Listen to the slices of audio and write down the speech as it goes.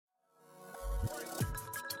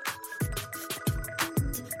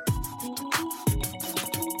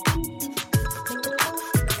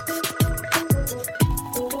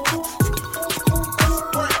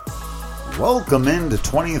Welcome into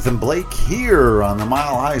 20th and Blake here on the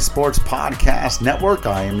Mile High Sports Podcast Network.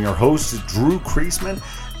 I am your host, Drew Kreisman.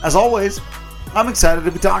 As always, I'm excited to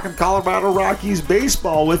be talking Colorado Rockies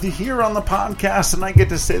baseball with you here on the podcast, and I get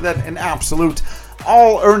to say that in absolute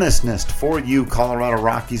all earnestness for you Colorado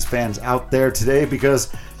Rockies fans out there today,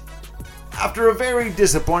 because after a very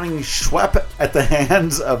disappointing schwep at the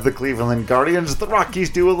hands of the Cleveland Guardians, the Rockies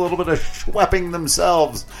do a little bit of schwepping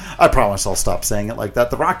themselves. I promise I'll stop saying it like that.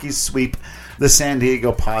 The Rockies sweep the San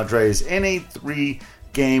Diego Padres in a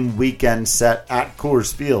 3-game weekend set at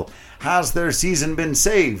Coors Field. Has their season been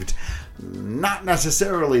saved? Not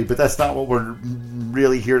necessarily, but that's not what we're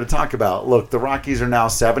really here to talk about. Look, the Rockies are now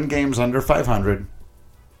 7 games under 500.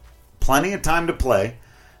 Plenty of time to play.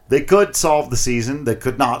 They could solve the season. They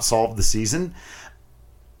could not solve the season.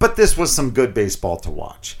 But this was some good baseball to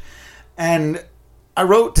watch. And I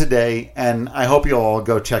wrote today, and I hope you'll all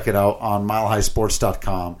go check it out on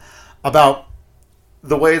milehighsports.com, about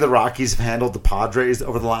the way the Rockies have handled the Padres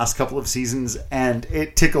over the last couple of seasons, and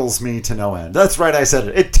it tickles me to no end. That's right, I said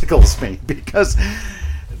it. It tickles me, because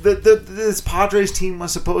this Padres team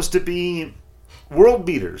was supposed to be world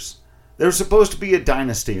beaters. They're supposed to be a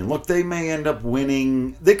dynasty, and look, they may end up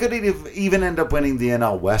winning. They could even end up winning the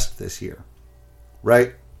NL West this year,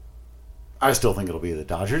 right? I still think it'll be the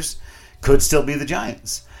Dodgers. Could still be the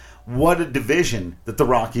Giants. What a division that the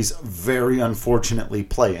Rockies very unfortunately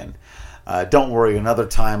play in. Don't worry, another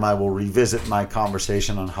time I will revisit my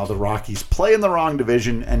conversation on how the Rockies play in the wrong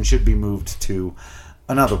division and should be moved to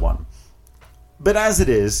another one. But as it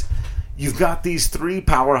is, you've got these 3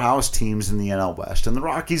 powerhouse teams in the NL West, and the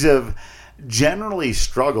Rockies have generally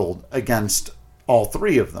struggled against all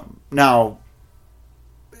 3 of them. Now,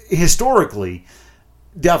 historically,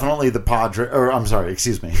 definitely the Padres, or I'm sorry,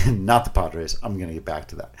 excuse me, not the Padres. I'm going to get back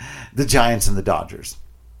to that. The Giants and the Dodgers.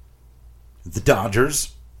 The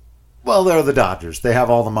Dodgers, well, they're the Dodgers. They have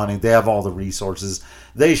all the money. They have all the resources.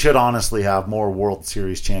 They should honestly have more World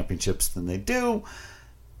Series championships than they do,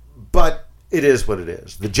 but it is what it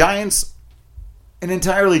is. The Giants, an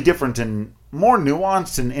entirely different and more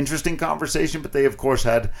nuanced and interesting conversation, but they, of course,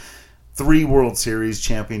 had 3 World Series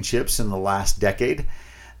championships in the last decade.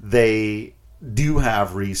 They do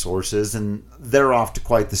have resources, and they're off to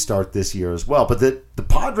quite the start this year as well. But the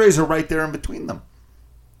Padres are right there in between them.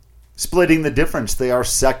 Splitting the difference, they are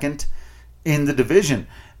second in the division.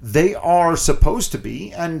 They are supposed to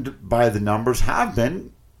be, and by the numbers have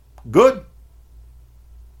been, good.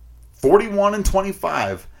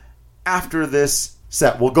 41-25 after this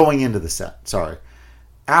set. Well, going into the set, sorry.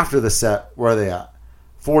 After the set, where are they at?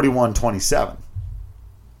 41-27.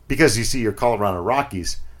 Because you see your Colorado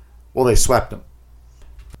Rockies, well, they swept them.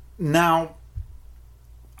 Now,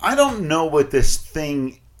 I don't know what this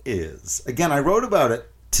thing is. Again, I wrote about it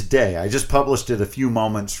today. I just published it a few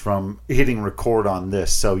moments from hitting record on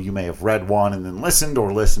this, so you may have read one and then listened,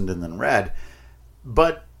 or listened and then read.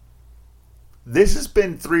 But this has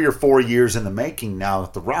been 3 or 4 years in the making now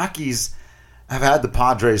that the Rockies have had the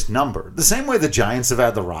Padres number. The same way the Giants have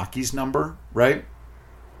had the Rockies number, right?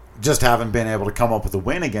 Just haven't been able to come up with a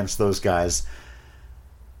win against those guys.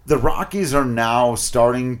 The Rockies are now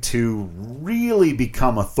starting to really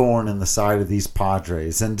become a thorn in the side of these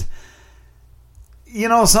Padres. And, you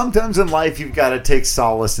know, sometimes in life you've got to take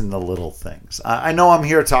solace in the little things. I know I'm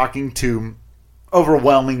here talking to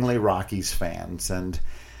overwhelmingly Rockies fans, and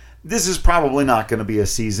this is probably not going to be a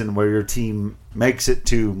season where your team makes it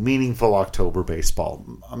to meaningful October baseball.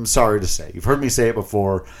 I'm sorry to say. You've heard me say it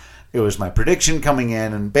before. It was my prediction coming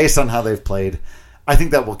in, and based on how they've played, I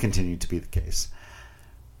think that will continue to be the case.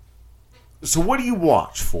 So what do you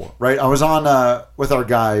watch for, right? I was on with our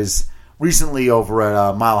guys recently over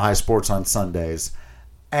at Mile High Sports on Sundays,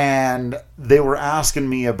 and they were asking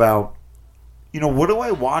me about, you know, what do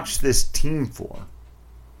I watch this team for?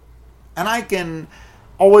 And I can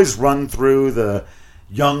always run through the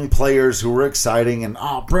young players who were exciting, and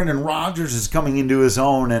Brendan Rodgers is coming into his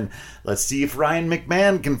own, and let's see if Ryan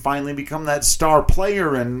McMahon can finally become that star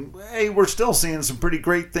player, and hey, we're still seeing some pretty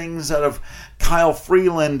great things out of Kyle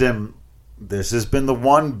Freeland, and this has been the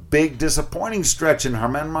one big disappointing stretch in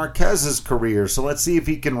Germán Marquez's career, so let's see if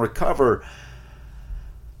he can recover.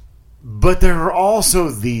 But there are also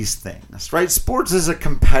these things, right? Sports is a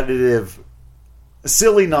competitive,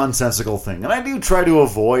 silly, nonsensical thing. And I do try to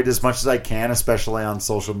avoid as much as I can, especially on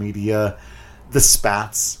social media, the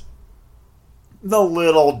spats. The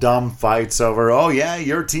little dumb fights over, oh yeah,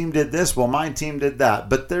 your team did this, well my team did that.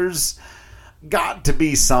 But there's got to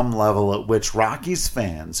be some level at which Rockies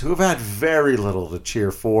fans, who have had very little to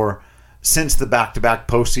cheer for since the back-to-back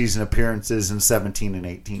postseason appearances in 17 and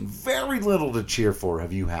 18, very little to cheer for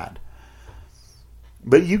have you had.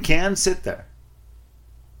 But you can sit there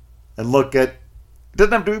and look at, it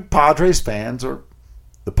doesn't have to be Padres fans or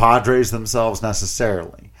the Padres themselves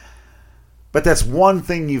necessarily. But that's one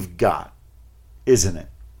thing you've got, isn't it?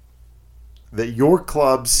 That your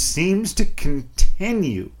club seems to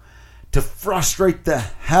continue to frustrate the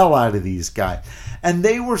hell out of these guys. And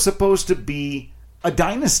they were supposed to be a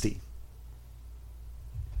dynasty.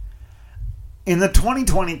 In the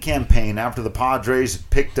 2020 campaign, after the Padres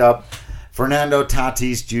picked up Fernando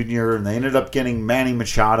Tatis Jr. and they ended up getting Manny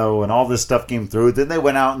Machado and all this stuff came through, then they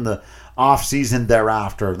went out in the offseason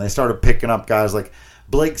thereafter and they started picking up guys like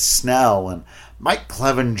Blake Snell and Mike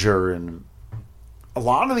Clevenger and a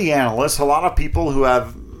lot of the analysts, a lot of people who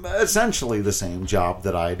have essentially the same job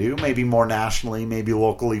that I do, maybe more nationally, maybe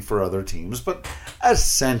locally for other teams, but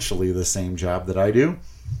essentially the same job that I do,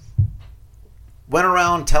 went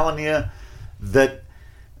around telling you that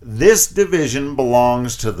this division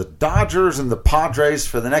belongs to the Dodgers and the Padres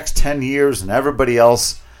for the next 10 years, and everybody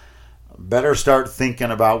else better start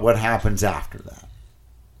thinking about what happens after that.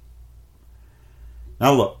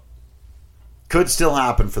 Now look, could still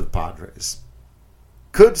happen for the Padres.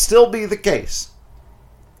 Could still be the case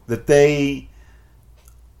that they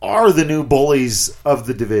are the new bullies of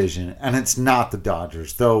the division, and it's not the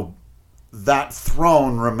Dodgers, though that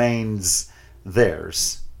throne remains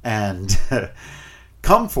theirs. And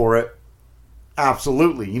come for it,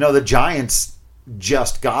 absolutely. You know, the Giants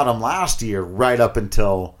just got them last year right up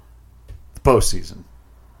until the postseason,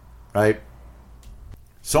 right?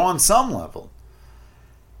 So on some level,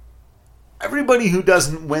 everybody who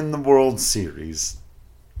doesn't win the World Series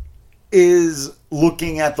is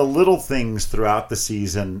looking at the little things throughout the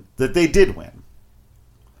season that they did win.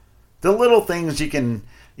 The little things you can,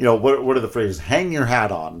 you know, what are the phrases? Hang your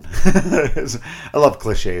hat on. I love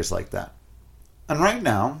cliches like that. And right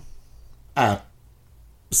now, at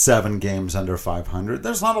 7 games under 500,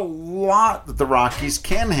 there's not a lot that the Rockies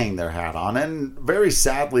can hang their hat on. And very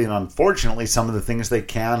sadly and unfortunately, some of the things they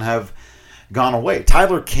can have gone away.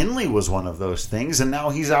 Tyler Kinley was one of those things, and now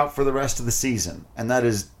he's out for the rest of the season. And that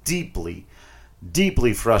is deeply,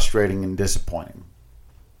 deeply frustrating and disappointing.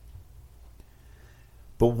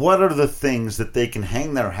 But what are the things that they can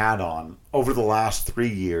hang their hat on over the last 3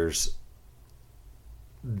 years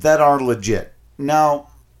that are legit? Now,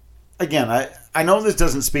 again, I know this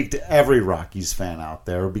doesn't speak to every Rockies fan out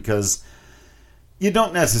there because you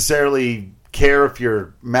don't necessarily care if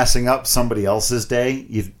you're messing up somebody else's day.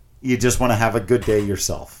 You just want to have a good day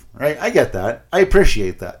yourself, right? I get that. I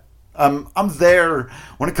appreciate that. I'm there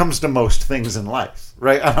when it comes to most things in life,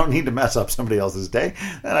 right? I don't need to mess up somebody else's day.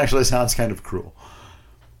 That actually sounds kind of cruel.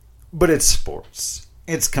 But it's sports.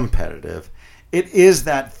 It's competitive. It is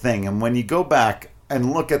that thing. And when you go back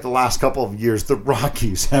and look at the last couple of years, the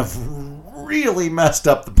Rockies have really messed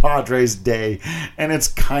up the Padres' day. And it's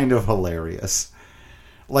kind of hilarious.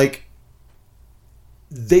 Like,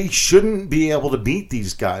 they shouldn't be able to beat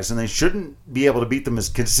these guys. And they shouldn't be able to beat them as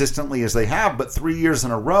consistently as they have. But 3 years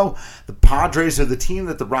in a row, the Padres are the team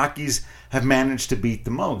that the Rockies have managed to beat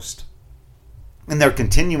the most. And they're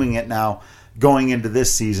continuing it now, going into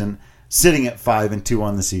this season, sitting at 5-2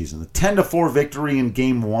 on the season. The 10-4 victory in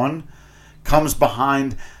Game 1 comes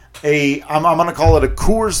behind I'm going to call it a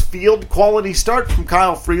Coors Field quality start from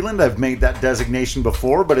Kyle Freeland. I've made that designation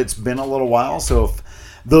before, but it's been a little while. So if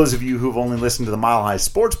those of you who've only listened to the Mile High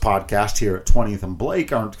Sports podcast here at 20th and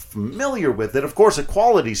Blake aren't familiar with it, of course, a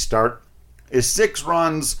quality start is 6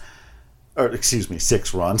 runs.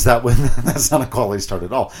 That's not a quality start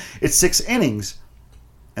at all. It's 6 innings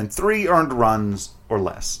and 3 earned runs or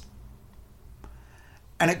less.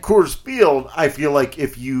 And at Coors Field, I feel like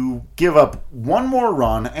if you give up one more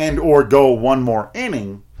run and or go one more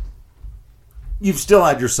inning, you've still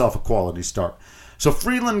had yourself a quality start. So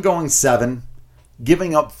Freeland going 7,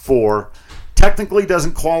 giving up 4, technically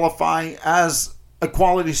doesn't qualify as a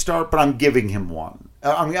quality start, but I'm giving him one.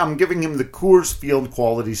 I'm giving him the Coors Field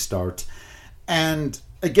quality start. And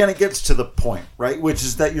again, it gets to the point, right? Which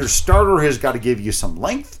is that your starter has got to give you some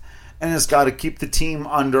length and has got to keep the team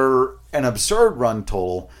under an absurd run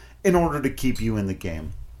total in order to keep you in the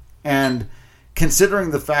game. And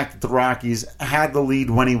considering the fact that the Rockies had the lead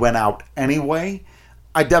when he went out anyway,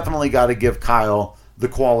 I definitely got to give Kyle the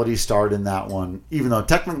quality start in that one, even though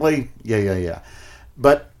technically, yeah.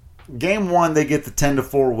 But Game 1, they get the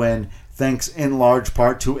 10-4 win, thanks in large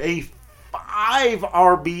part to a 5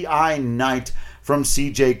 RBI night from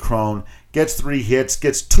CJ Cron. Gets 3 hits,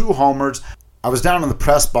 gets 2 homers. I was down in the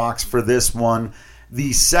press box for this one.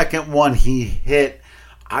 The second one he hit,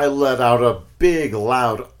 I let out a big,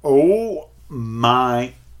 loud, oh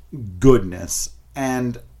my goodness.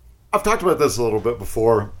 And I've talked about this a little bit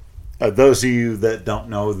before Those of you that don't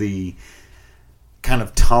know the kind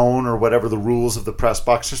of tone or whatever the rules of the press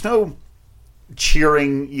box, there's no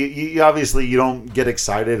cheering. You obviously you don't get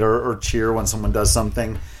excited or cheer when someone does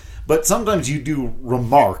something, but sometimes you do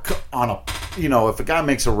remark on if a guy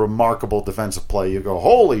makes a remarkable defensive play, you go,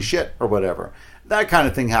 holy shit, or whatever. That kind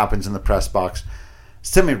of thing happens in the press box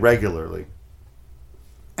semi-regularly.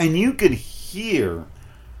 And you could hear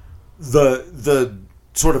the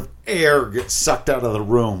sort of air get sucked out of the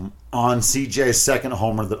room on CJ's second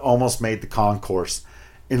homer that almost made the concourse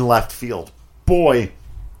in left field. Boy,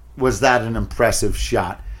 was that an impressive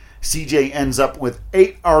shot. CJ ends up with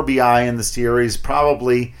 8 RBI in the series,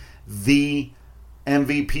 probably the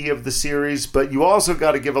MVP of the series, but you also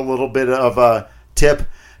got to give a little bit of a tip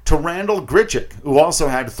to Randall Grichuk, who also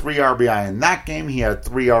had 3 RBI in that game. He had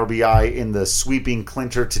 3 RBI in the sweeping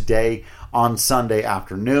clincher today on Sunday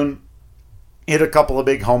afternoon. Hit a couple of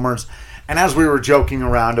big homers. And as we were joking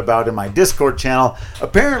around about in my Discord channel,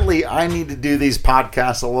 apparently I need to do these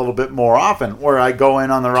podcasts a little bit more often, where I go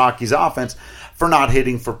in on the Rockies offense for not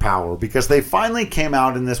hitting for power, because they finally came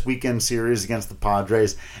out in this weekend series against the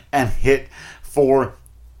Padres and hit for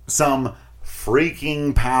some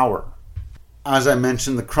freaking power. As I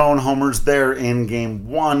mentioned, the Cron homers there in Game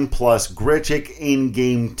 1 plus Grichuk in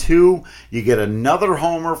Game 2. You get another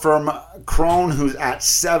homer from Cron, who's at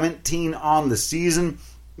 17 on the season.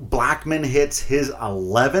 Blackmon hits his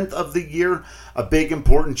 11th of the year, a big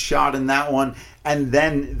important shot in that one. And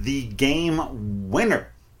then the game winner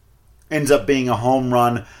ends up being a home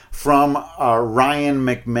run from Ryan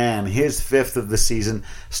McMahon, his 5th of the season.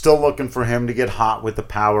 Still looking for him to get hot with the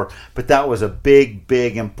power, but that was a big,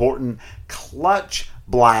 big, important clutch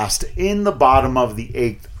blast in the bottom of the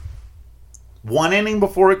 8th. 1 inning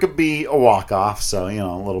before it could be a walk-off, so,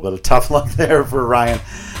 a little bit of tough luck there for Ryan.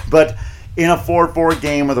 But in a 4-4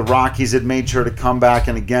 game where the Rockies had made sure to come back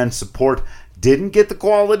and again support, didn't get the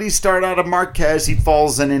quality start out of Marquez. He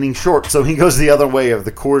falls an inning short, so he goes the other way of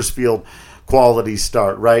the Coors Field quality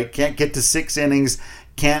start, right? Can't get to 6 innings,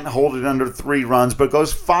 can't hold it under 3 runs, but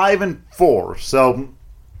goes 5-4. So,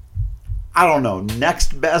 I don't know.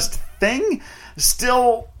 Next best thing?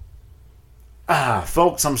 Still,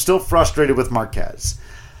 folks, I'm still frustrated with Marquez.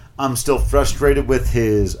 I'm still frustrated with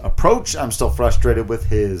his approach. I'm still frustrated with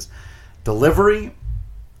his delivery.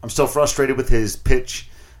 I'm still frustrated with his pitch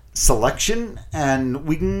selection, and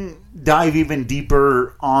we can dive even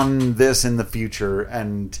deeper on this in the future.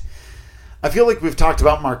 And I feel like we've talked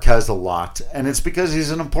about Marquez a lot, and it's because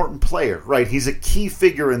he's an important player, right? He's a key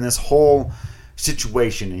figure in this whole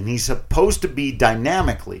situation, and he's supposed to be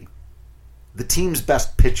dynamically the team's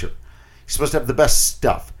best pitcher. He's supposed to have the best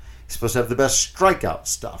stuff. He's supposed to have the best strikeout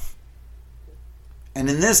stuff. And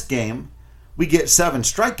in this game, we get 7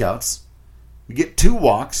 strikeouts, we get 2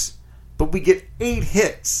 walks, but we get 8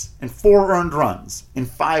 hits and 4 earned runs in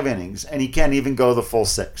 5 innings, and he can't even go the full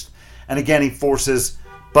 6th. And again, he forces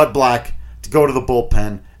Bud Black to go to the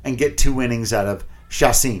bullpen and get 2 innings out of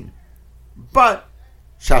Chacín. But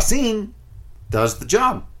Chacín does the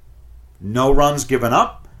job. No runs given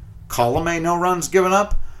up. Colome, no runs given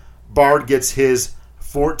up. Bard gets his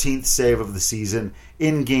 14th save of the season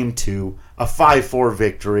in Game 2, a 5-4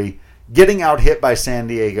 victory, getting out hit by San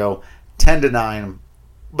Diego 10-9,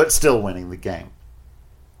 but still winning the game.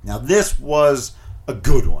 Now, this was a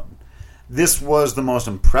good one. This was the most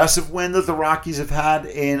impressive win that the Rockies have had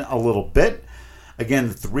in a little bit. Again,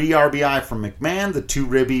 the 3 RBI from McMahon, the 2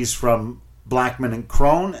 ribbies from Blackmon and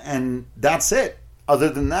Cron, and that's it. Other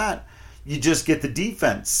than that, you just get the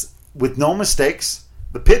defense with no mistakes,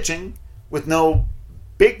 the pitching with no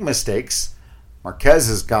big mistakes. Marquez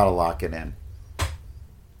has got to lock it in.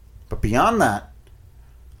 But beyond that,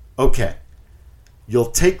 okay,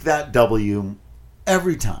 you'll take that W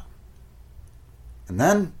every time. And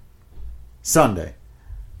then Sunday,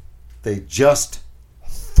 they just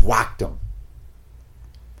thwacked them.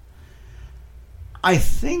 I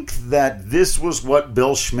think that this was what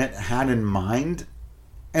Bill Schmidt had in mind,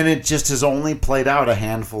 and it just has only played out a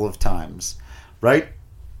handful of times, right?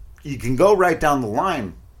 You can go right down the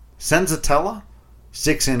line. Senzatella,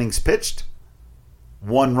 6 innings pitched,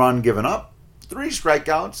 1 run given up, 3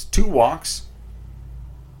 strikeouts, 2 walks,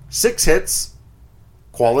 6 hits,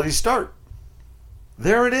 quality start.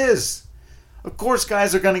 There it is. Of course,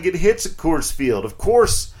 guys are going to get hits at Coors Field. Of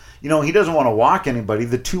course, he doesn't want to walk anybody.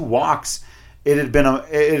 The 2 walks, it had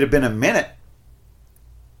been a minute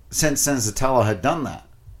since Senzatella had done that.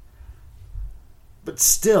 But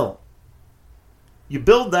still, you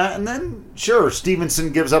build that, and then, sure,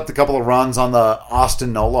 Stevenson gives up the couple of runs on the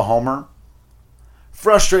Austin Nola homer.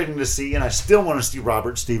 frustrating to see, and I still want to see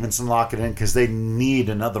Robert Stevenson lock it in because they need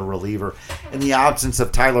another reliever in the absence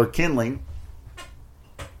of Tyler Kinley.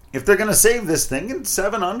 If they're going to save this thing in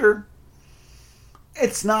 7 under,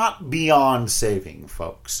 it's not beyond saving,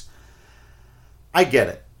 folks. I get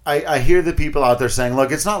it. I hear the people out there saying,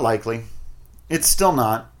 look, it's not likely. It's still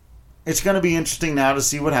not. It's going to be interesting now to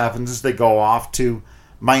see what happens as they go off to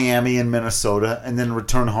Miami and Minnesota and then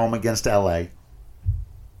return home against LA.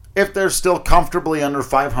 If they're still comfortably under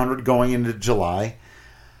 500 going into July,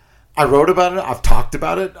 I wrote about it. I've talked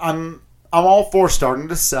about it. I'm all for starting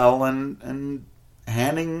to sell and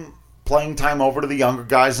handing playing time over to the younger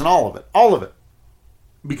guys and all of it.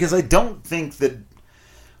 Because I don't think that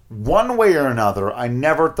one way or another, I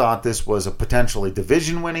never thought this was a potentially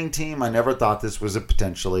division-winning team. I never thought this was a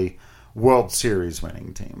potentially World Series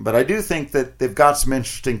winning team. But I do think that they've got some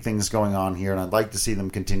interesting things going on here, and I'd like to see them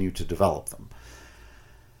continue to develop them.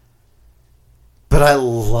 But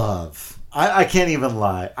I can't even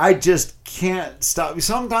lie. I just can't stop.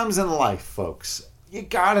 Sometimes in life, folks, you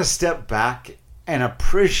got to step back and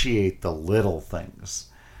appreciate the little things,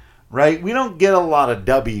 right? We don't get a lot of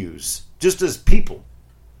W's just as people.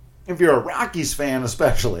 If you're a Rockies fan,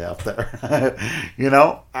 especially out there,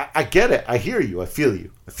 I get it. I hear you. I feel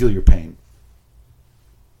you. I feel your pain.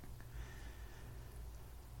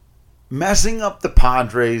 Messing up the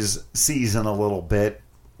Padres' season a little bit,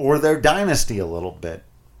 or their dynasty a little bit,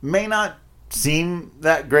 may not seem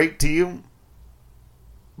that great to you,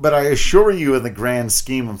 but I assure you, in the grand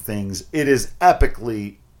scheme of things, it is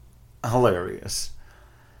epically hilarious.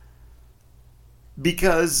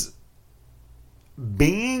 Because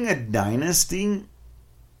being a dynasty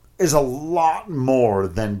is a lot more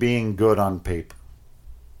than being good on paper.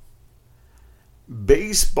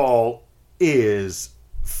 Baseball is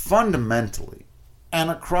fundamentally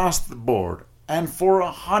and across the board and for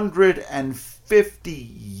 150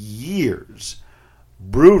 years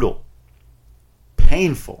brutal,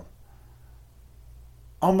 painful,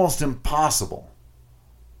 almost impossible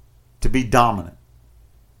to be dominant.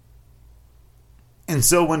 And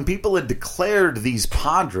so when people had declared these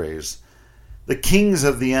Padres the kings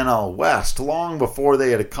of the NL West long before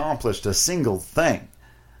they had accomplished a single thing,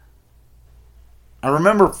 I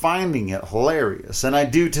remember finding it hilarious, and I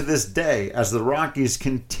do to this day, as the Rockies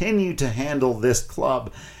continue to handle this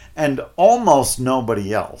club and almost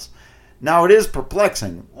nobody else. Now, it is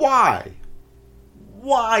perplexing. Why?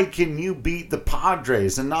 Why can you beat the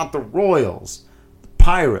Padres and not the Royals, the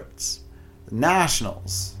Pirates, the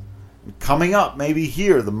Nationals? And coming up, maybe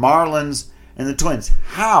here, the Marlins and the Twins.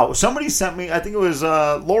 How? Somebody sent me, I think it was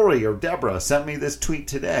Lori or Deborah, sent me this tweet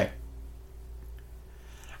today.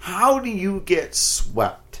 How do you get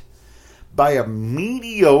swept by a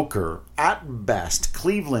mediocre, at best,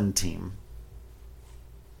 Cleveland team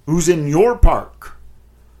who's in your park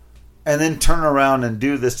and then turn around and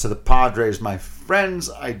do this to the Padres? My friends,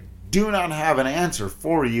 I do not have an answer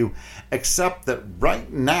for you, except that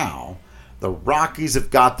right now the Rockies have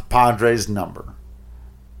got the Padres' number.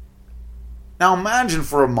 Now imagine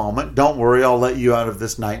for a moment, don't worry, I'll let you out of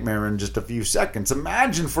this nightmare in just a few seconds.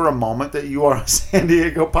 Imagine for a moment that you are a San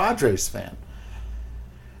Diego Padres fan.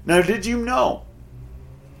 Now, did you know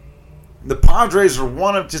the Padres are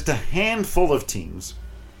one of just a handful of teams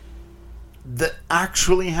that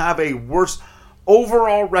actually have a worse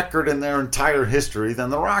overall record in their entire history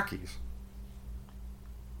than the Rockies?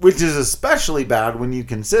 Which is especially bad when you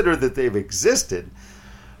consider that they've existed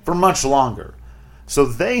for much longer. So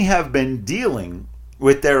they have been dealing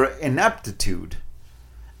with their ineptitude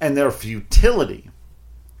and their futility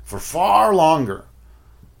for far longer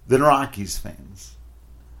than Rockies fans.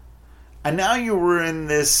 And now you were in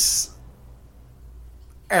this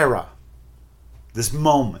era, this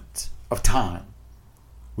moment of time,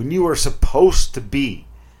 when you are supposed to be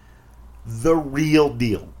the real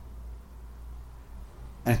deal.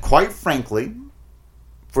 And quite frankly,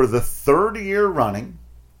 for the third year running,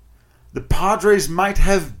 the Padres might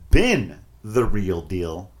have been the real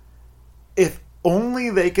deal if only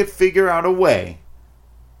they could figure out a way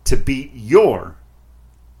to beat your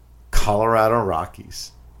Colorado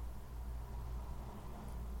Rockies.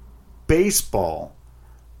 Baseball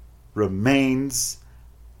remains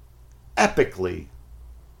epically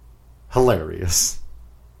hilarious.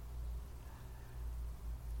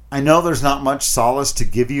 I know there's not much solace to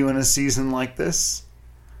give you in a season like this.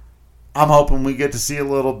 I'm hoping we get to see a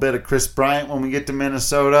little bit of Chris Bryant when we get to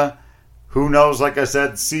Minnesota. Who knows? Like I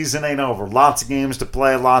said, season ain't over. Lots of games to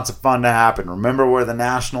play, lots of fun to happen. Remember where the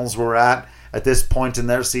Nationals were at this point in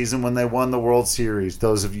their season when they won the World Series,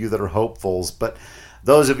 those of you that are hopefuls. But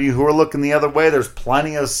those of you who are looking the other way, there's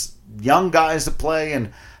plenty of young guys to play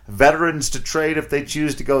and veterans to trade if they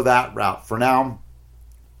choose to go that route. For now,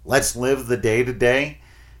 let's live the day-to-day,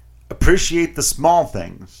 appreciate the small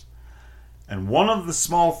things. And one of the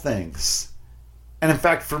small things, and in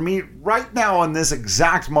fact for me right now in this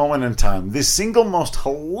exact moment in time, the single most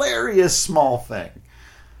hilarious small thing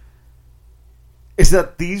is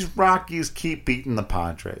that these Rockies keep beating the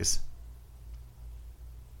Padres.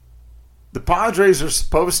 The Padres are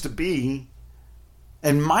supposed to be,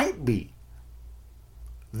 and might be,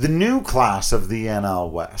 the new class of the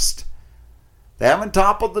NL West. They haven't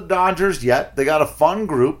toppled the Dodgers yet. They got a fun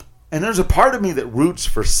group. And there's a part of me that roots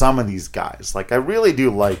for some of these guys. Like, I really do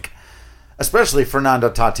like, especially Fernando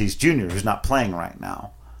Tatis Jr., who's not playing right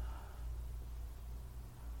now.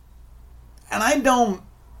 And I don't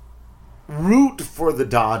root for the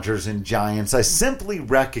Dodgers and Giants. I simply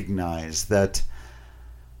recognize that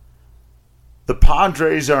the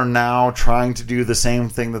Padres are now trying to do the same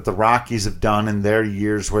thing that the Rockies have done in their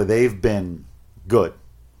years where they've been good,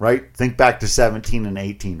 right? Think back to 17 and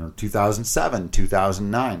 18 or 2007,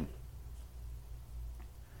 2009.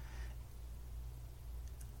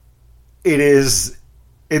 It is,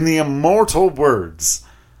 in the immortal words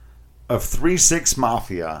of 3-6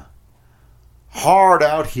 Mafia, hard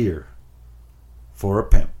out here for a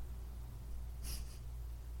pimp.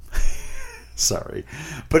 Sorry.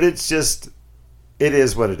 But it's just, it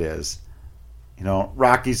is what it is. You know,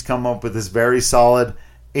 Rockies come up with this very solid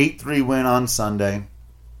 8-3 win on Sunday.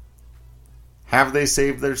 Have they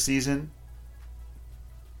saved their season?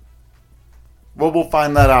 Well, we'll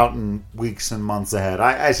find that out in weeks and months ahead.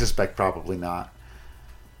 I suspect probably not.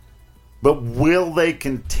 But will they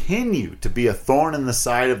continue to be a thorn in the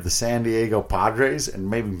side of the San Diego Padres and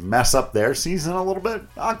maybe mess up their season a little bit?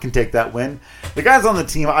 I can take that win. The guys on the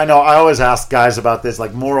team, I know, I always ask guys about this,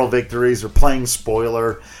 like moral victories or playing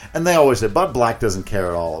spoiler. And they always say, Bud Black doesn't care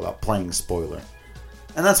at all about playing spoiler.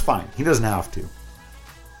 And that's fine. He doesn't have to.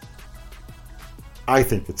 I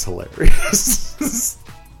think it's hilarious.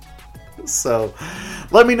 So,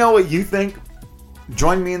 let me know what you think.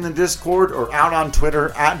 Join me in the Discord or out on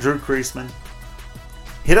Twitter at Drew Creasman.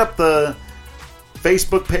 Hit up the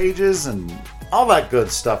Facebook pages and all that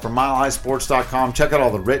good stuff from milehighsports.com. Check out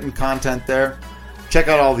all the written content there. Check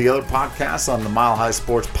out all the other podcasts on the Mile High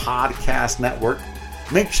Sports Podcast Network.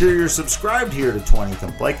 Make sure you're subscribed here to 20th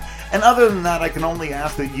and Blake. And other than that, I can only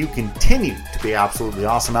ask that you continue to be absolutely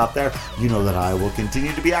awesome out there. You know that I will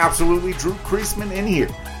continue to be absolutely Drew Creasman in here.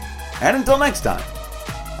 And until next time,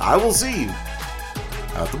 I will see you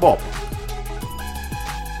at the ballpark.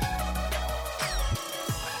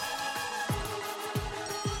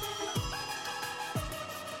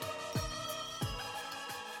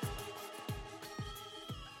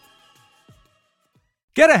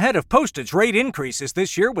 Get ahead of postage rate increases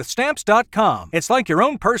this year with Stamps.com. It's like your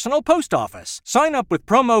own personal post office. Sign up with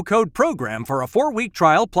promo code PROGRAM for a 4-week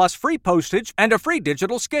trial plus free postage and a free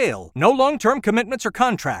digital scale. No long-term commitments or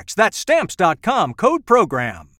contracts. That's Stamps.com, code PROGRAM.